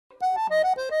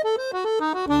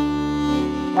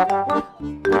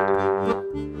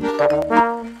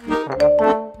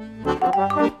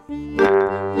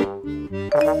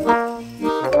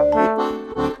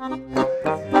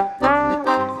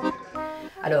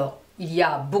Alors, il y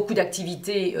a beaucoup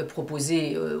d'activités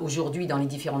proposées aujourd'hui dans les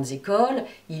différentes écoles.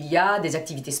 Il y a des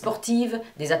activités sportives,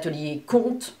 des ateliers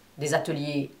contes, des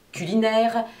ateliers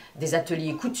culinaires, des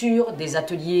ateliers couture, des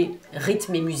ateliers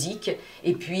rythme et musique,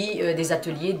 et puis des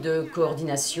ateliers de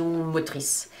coordination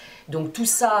motrice. Donc tout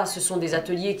ça, ce sont des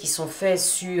ateliers qui sont faits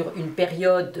sur une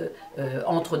période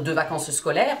entre 2 vacances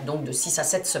scolaires, donc de 6 à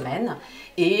 7 semaines,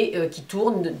 et qui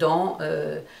tournent dans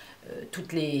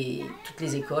toutes les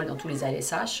écoles, dans tous les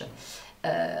ALSH,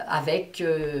 avec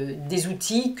des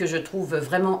outils que je trouve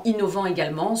vraiment innovants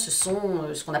également. Ce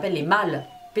sont ce qu'on appelle les malles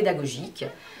pédagogiques.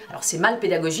 Alors ces malles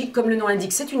pédagogiques, comme le nom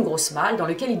l'indique, c'est une grosse malle dans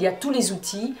laquelle il y a tous les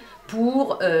outils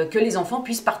pour que les enfants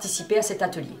puissent participer à cet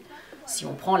atelier. Si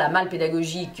on prend la malle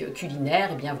pédagogique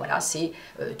culinaire, eh bien voilà, c'est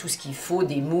tout ce qu'il faut,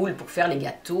 des moules pour faire les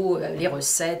gâteaux, les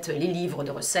recettes, les livres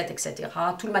de recettes, etc.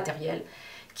 Tout le matériel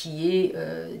qui est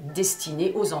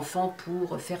destiné aux enfants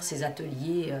pour faire ces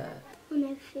ateliers. On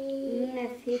a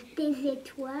fait des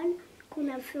étoiles qu'on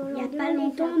a fait aujourd'hui. Il n'y a pas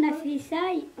longtemps, on a fait ça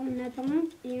en attendant.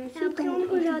 Et ensuite,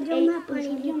 aujourd'hui, on a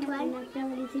parlé d'étoiles. On a fait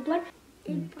les étoiles.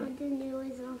 Et pour donner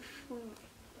aux enfants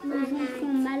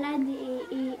malades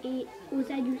et aux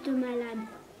adultes malades.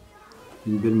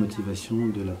 Une belle motivation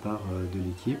de la part de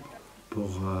l'équipe pour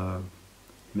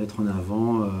mettre en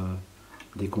avant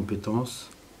des compétences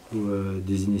ou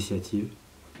des initiatives.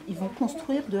 Ils vont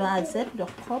construire de A à Z leur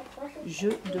propre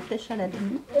jeu de pêche à la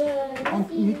ligne en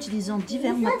utilisant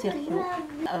divers matériaux.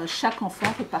 Chaque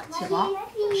enfant repartira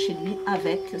chez lui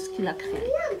avec ce qu'il a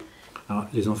créé. Alors,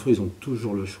 les enfants, ils ont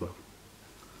toujours le choix.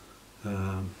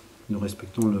 Nous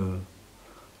respectons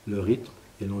le rythme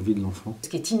et l'envie de l'enfant. Ce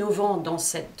qui est innovant dans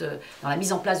la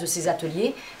mise en place de ces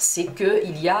ateliers, c'est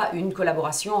qu'il y a une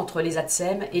collaboration entre les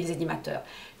ATSEM et les animateurs.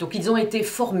 Donc ils ont été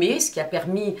formés, ce qui a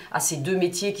permis à ces deux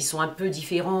métiers qui sont un peu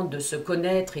différents de se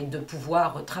connaître et de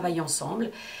pouvoir travailler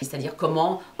ensemble. C'est-à-dire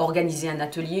comment organiser un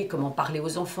atelier, comment parler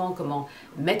aux enfants, comment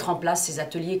mettre en place ces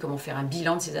ateliers, comment faire un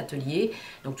bilan de ces ateliers.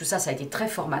 Donc tout ça, ça a été très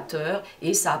formateur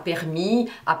et ça a permis,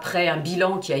 après un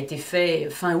bilan qui a été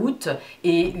fait fin août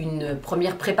et une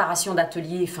première préparation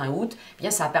d'atelier fin août, eh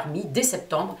bien ça a permis dès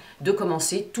septembre de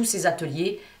commencer tous ces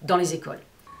ateliers dans les écoles.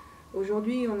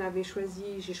 Aujourd'hui,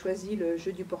 j'ai choisi le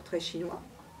jeu du portrait chinois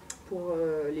pour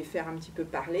les faire un petit peu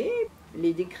parler,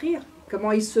 les décrire,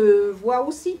 comment ils se voient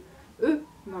aussi, eux,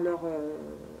 dans leur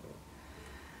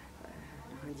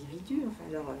individu, enfin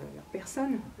leur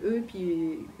personne, eux,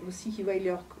 puis aussi qu'ils voient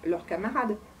leurs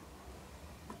camarades.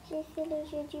 J'ai fait le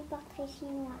jeu du portrait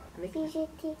chinois. Si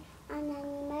j'étais un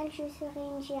animal, je serais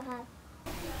une girafe.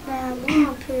 Moi,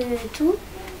 un peu tout,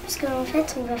 parce qu'en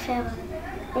fait, on va faire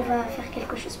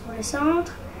quelque chose pour le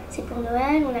centre, c'est pour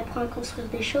Noël, on apprend à construire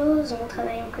des choses, on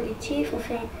travaille en collectif, on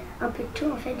fait un peu de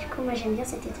tout en fait. Du coup, moi j'aime bien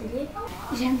cet atelier.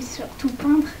 J'aime surtout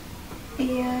peindre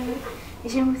et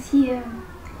j'aime aussi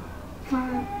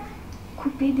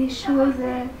couper des choses,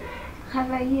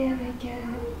 travailler avec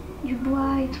du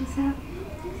bois et tout ça.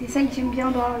 C'est ça que j'aime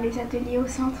bien dans les ateliers au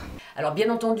centre. Alors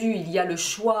bien entendu, il y a le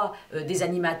choix des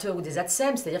animateurs ou des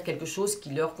ATSEM, c'est-à-dire quelque chose qui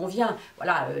leur convient.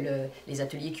 Voilà, les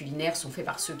ateliers culinaires sont faits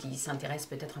par ceux qui s'intéressent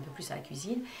peut-être un peu plus à la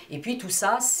cuisine. Et puis tout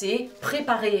ça, c'est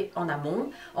préparé en amont.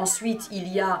 Ensuite, il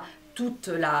y a toute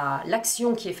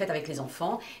l'action qui est faite avec les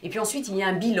enfants. Et puis ensuite, il y a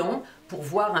un bilan pour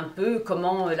voir un peu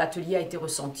comment l'atelier a été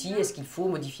ressenti, est-ce qu'il faut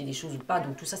modifier des choses ou pas.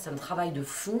 Donc tout ça, c'est un travail de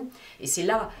fond. Et c'est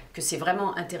là que c'est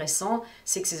vraiment intéressant,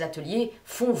 c'est que ces ateliers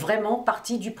font vraiment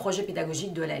partie du projet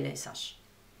pédagogique de la LSH.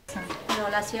 Alors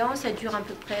la séance, elle dure à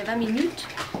peu près 20 minutes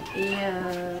et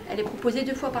elle est proposée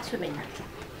 2 fois par semaine.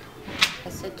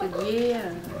 Cet atelier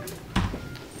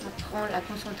apprend la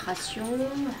concentration,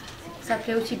 ça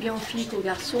plaît aussi bien aux filles qu'aux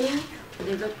garçons, on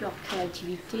développe leur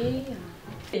créativité.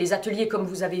 Les ateliers, comme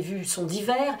vous avez vu, sont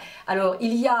divers. Alors,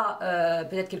 il y a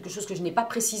peut-être quelque chose que je n'ai pas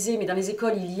précisé, mais dans les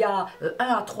écoles, il y a 1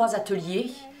 à 3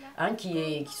 ateliers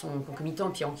qui sont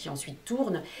concomitants puis qui ensuite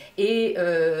tournent. Et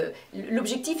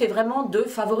l'objectif est vraiment de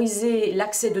favoriser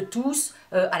l'accès de tous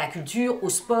à la culture, au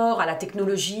sport, à la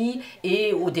technologie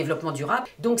et au développement durable.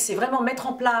 Donc c'est vraiment mettre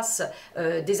en place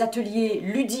des ateliers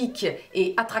ludiques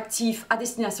et attractifs à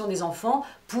destination des enfants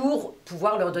pour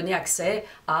pouvoir leur donner accès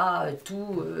à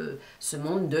tout ce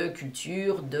monde de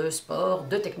culture, de sport,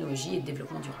 de technologie et de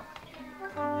développement durable.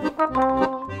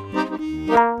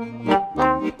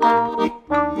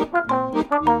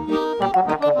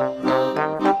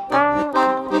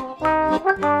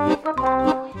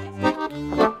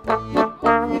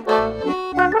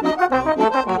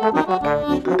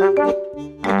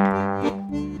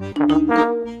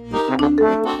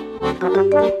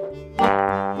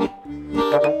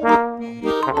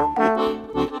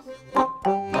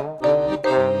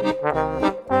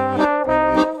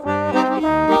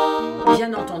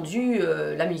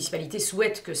 la municipalité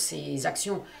souhaite que ces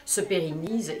actions se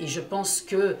pérennisent et je pense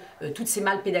que toutes ces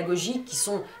malles pédagogiques qui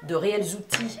sont de réels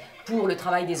outils pour le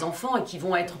travail des enfants et qui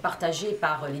vont être partagés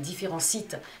par les différents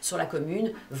sites sur la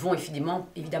commune vont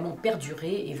évidemment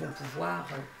perdurer et vont pouvoir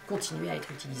continuer à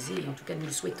être utilisés et en tout cas nous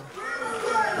le souhaitons.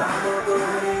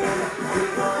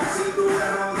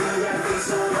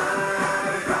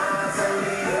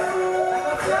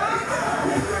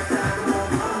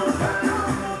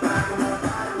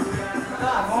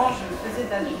 Avant je faisais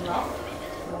de la gymnase,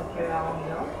 donc à Ermont.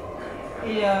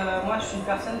 Et moi je suis une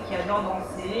personne qui adore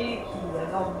danser, qui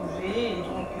adore bouger et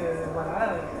donc voilà.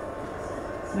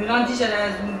 Le lundi j'allais à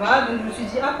la Zumba, donc je me suis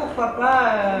dit ah pourquoi pas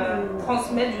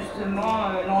transmettre justement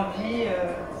l'envie,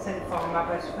 ma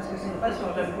passion, parce que c'est une passion,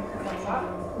 j'aime beaucoup faire ça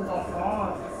aux enfants,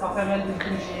 leur permettre de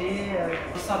bouger,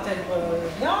 ils s'intègrent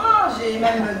bien, j'ai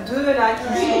même 2 là qui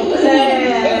sont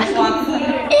elles sont à fond.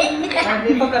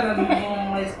 Des fois comme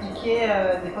m'ont expliqué,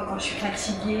 des fois quand je suis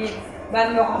fatiguée,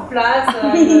 de me remplace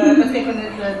parce qu'elles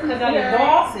connaissent très bien les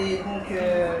danses et donc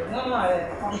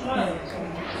franchement elles sont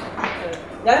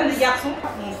il y a même des garçons,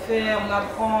 on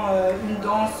apprend une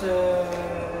danse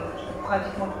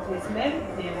pratiquement toutes les semaines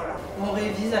et voilà, on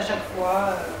révise à chaque fois,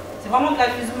 c'est vraiment de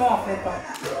l'amusement en fait.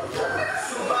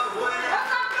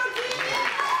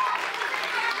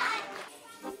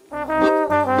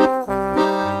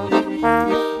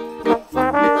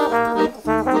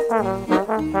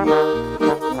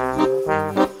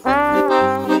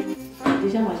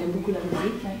 Déjà moi j'aime beaucoup la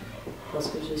musique parce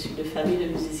que je suis de famille de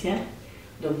musiciens.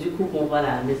 Donc du coup, bon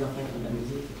voilà, mes enfants font de la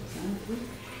musique et tout ça.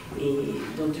 Et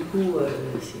donc du coup,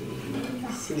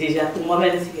 c'est déjà, pour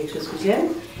moi-même, c'est quelque chose que j'aime.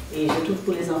 Et je trouve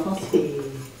pour les enfants, c'est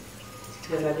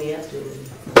très agréable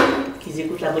qu'ils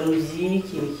écoutent la bonne musique,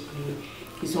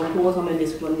 qu'ils sont au courant quand même des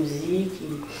instruments de musique,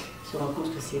 qu'ils se rendent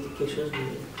compte que c'est quelque chose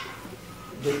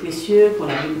de précieux, qu'on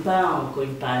n'abîme pas, on ne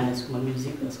cogne pas un instrument de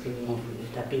musique parce qu'on veut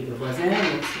taper le voisin.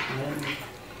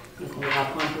 Donc on leur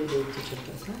apprend un peu de petites choses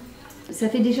comme ça. Ça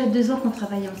fait déjà 2 ans qu'on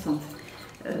travaille ensemble.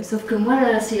 Sauf que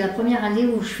moi, c'est la première année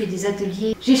où je fais des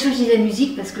ateliers. J'ai choisi la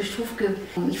musique parce que je trouve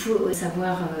qu'il faut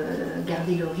savoir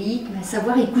garder le rythme,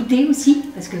 savoir écouter aussi,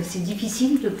 parce que c'est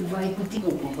difficile de pouvoir écouter.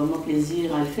 On prend vraiment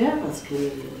plaisir à le faire parce que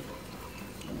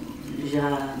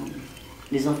déjà,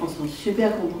 les enfants sont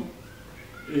super contents.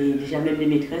 Et déjà même les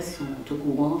maîtresses sont au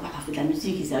courant, on fait de la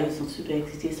musique, ils arrivent, ils sont super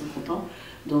excités, ils sont contents.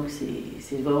 Donc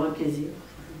c'est vraiment un plaisir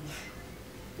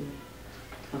de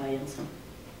travailler ensemble.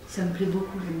 Ça me plaît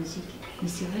beaucoup la musique. Mais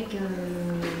c'est vrai que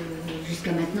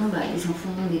jusqu'à maintenant, les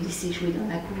enfants, on les laissait jouer dans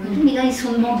la cour. Mais là, ils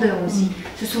sont demandeurs aussi.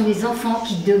 Ce sont les enfants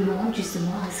qui demandent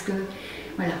justement à ce que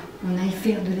voilà, on aille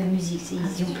faire de la musique.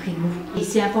 Ils y ont pris goût. Et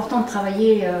c'est important de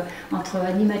travailler entre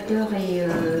animateurs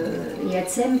et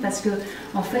ATSEM parce que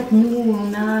en fait, nous, on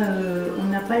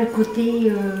n'a pas le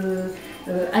côté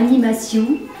animation.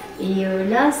 Et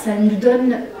là, ça nous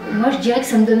donne, moi je dirais que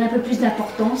ça me donne un peu plus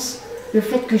d'importance, le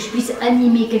fait que je puisse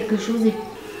animer quelque chose. Et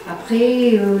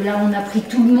après, là on a pris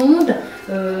tout le monde,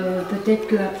 peut-être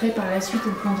qu'après par la suite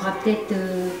on prendra peut-être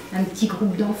un petit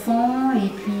groupe d'enfants et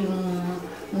puis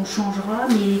on changera,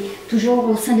 mais toujours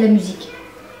au sein de la musique.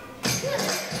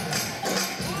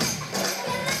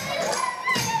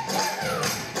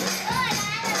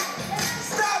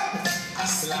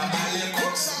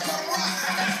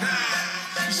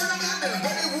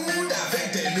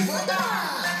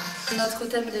 Notre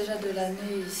thème déjà de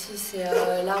l'année ici c'est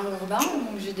l'art urbain,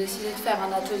 donc j'ai décidé de faire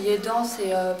un atelier danse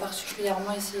et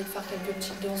particulièrement essayer de faire quelques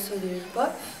petites danses de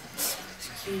hip-hop, ce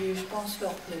qui je pense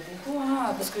leur plaît beaucoup,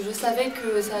 parce que je savais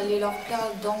que ça allait leur plaire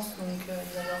la danse, donc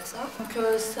ils adorent ça. Donc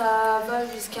ça va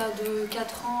jusqu'à de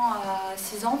 4 ans à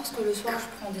 6 ans, parce que le soir je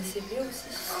prends des CP aussi.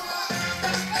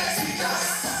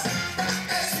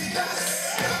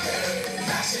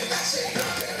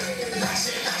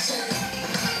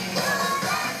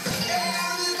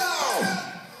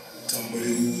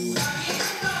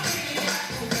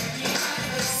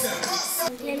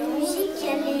 La musique,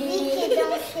 et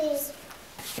danser,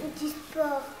 ou du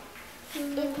sport, et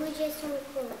bouger son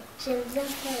corps. J'aime bien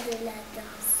faire de la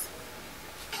danse.